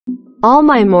all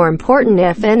my more important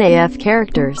FNAF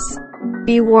characters.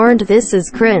 Be warned, this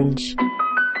is cringe.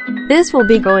 This will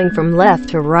be going from left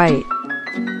to right.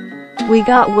 We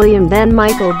got William, then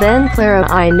Michael, then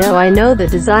Clara. I know the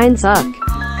designs suck.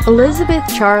 Elizabeth,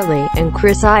 Charlie, and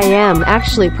Chris. I am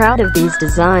actually proud of these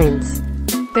designs.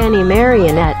 Fanny,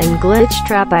 Marionette, and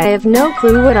Glitchtrap. I have no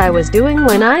clue what I was doing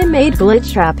when I made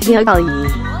Glitchtrap.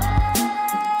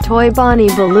 Toy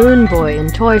Bonnie, Balloon Boy,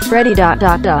 and Toy Freddy.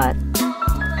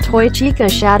 Toy Chica,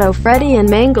 Shadow Freddy, and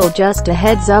Mangle. Just a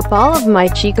heads up, all of my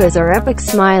chicas are epic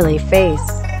smiley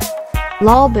face.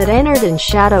 Lol, but Ennard and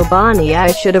Shadow Bonnie.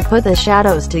 I should have put the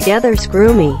shadows together,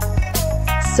 screw me.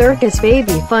 Circus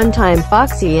Baby, Funtime,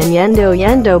 Foxy, and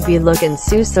Yendo be looking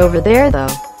sus over there though.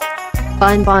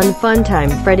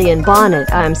 Funtime, Freddy, and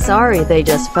Bonnet. I'm sorry, they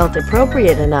just felt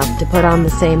appropriate enough to put on the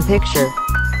same picture.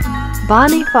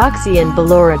 Bonnie, Foxy, and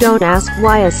Ballora. Don't ask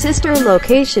why a sister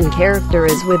location character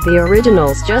is with the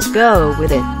originals, just go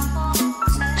with it.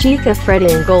 Chica,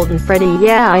 Freddy, and Golden Freddy.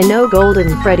 Yeah, I know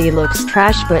Golden Freddy looks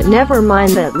trash, but never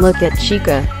mind that. Look at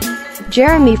Chica.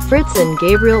 Jeremy, Fritz, and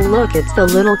Gabriel. Look, it's the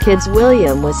little kids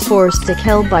William was forced to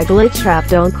kill by Glitchtrap.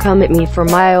 Don't come at me for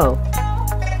my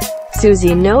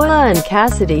Susie, Noah, and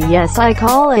Cassidy. Yes, I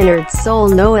call Ennard's soul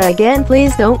Noah again.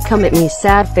 Please don't come at me,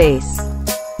 sad face.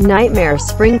 Nightmare,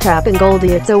 Springtrap, and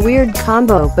Goldie. It's a weird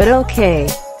combo, but okay.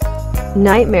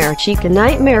 Nightmare Chica,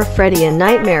 Nightmare Freddy, and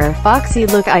Nightmare Foxy.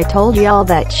 Look, I told y'all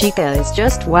that Chica is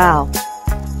just wow.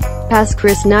 Past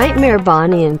Chris, Nightmare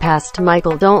Bonnie, and past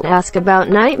Michael. Don't ask about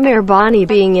Nightmare Bonnie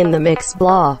being in the mix,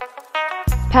 blah.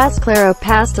 Past Clara,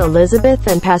 past Elizabeth,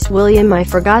 and past William. I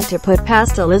forgot to put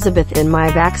past Elizabeth in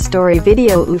my backstory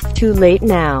video. Oof, too late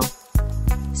now.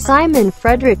 Simon,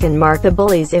 Frederick, and Mark the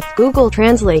Bullies. If Google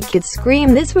Translate could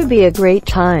scream, this would be a great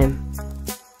time.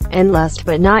 And last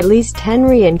but not least,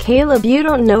 Henry and Caleb. You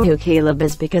don't know who Caleb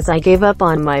is because I gave up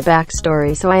on my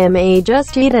backstory, so I am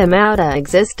just eat him outta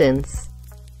existence.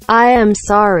 I am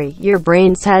sorry, your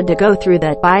brains had to go through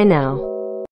that by now.